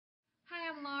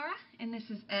And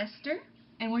this is Esther,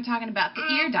 and we're talking about the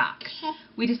Eardoc.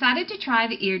 We decided to try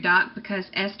the Eardoc because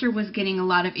Esther was getting a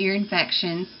lot of ear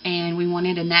infections, and we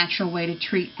wanted a natural way to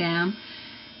treat them.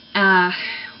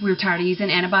 We were tired of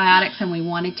using antibiotics, and we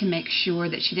wanted to make sure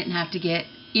that she didn't have to get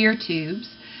ear tubes.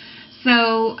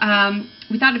 So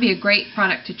we thought it'd be a great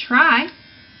product to try.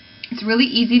 It's really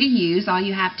easy to use. All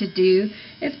you have to do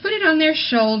is put it on their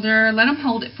shoulder, let them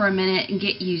hold it for a minute and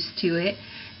get used to it,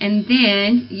 and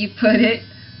then you put it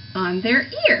on their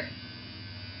ear.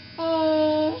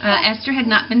 Esther had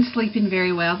not been sleeping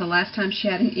very well the last time she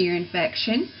had an ear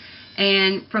infection,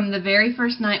 and from the very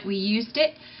first night we used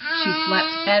it, she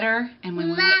slept better, and when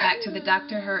we went back to the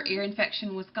doctor, her ear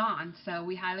infection was gone. So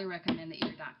we highly recommend the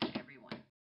Eardoc.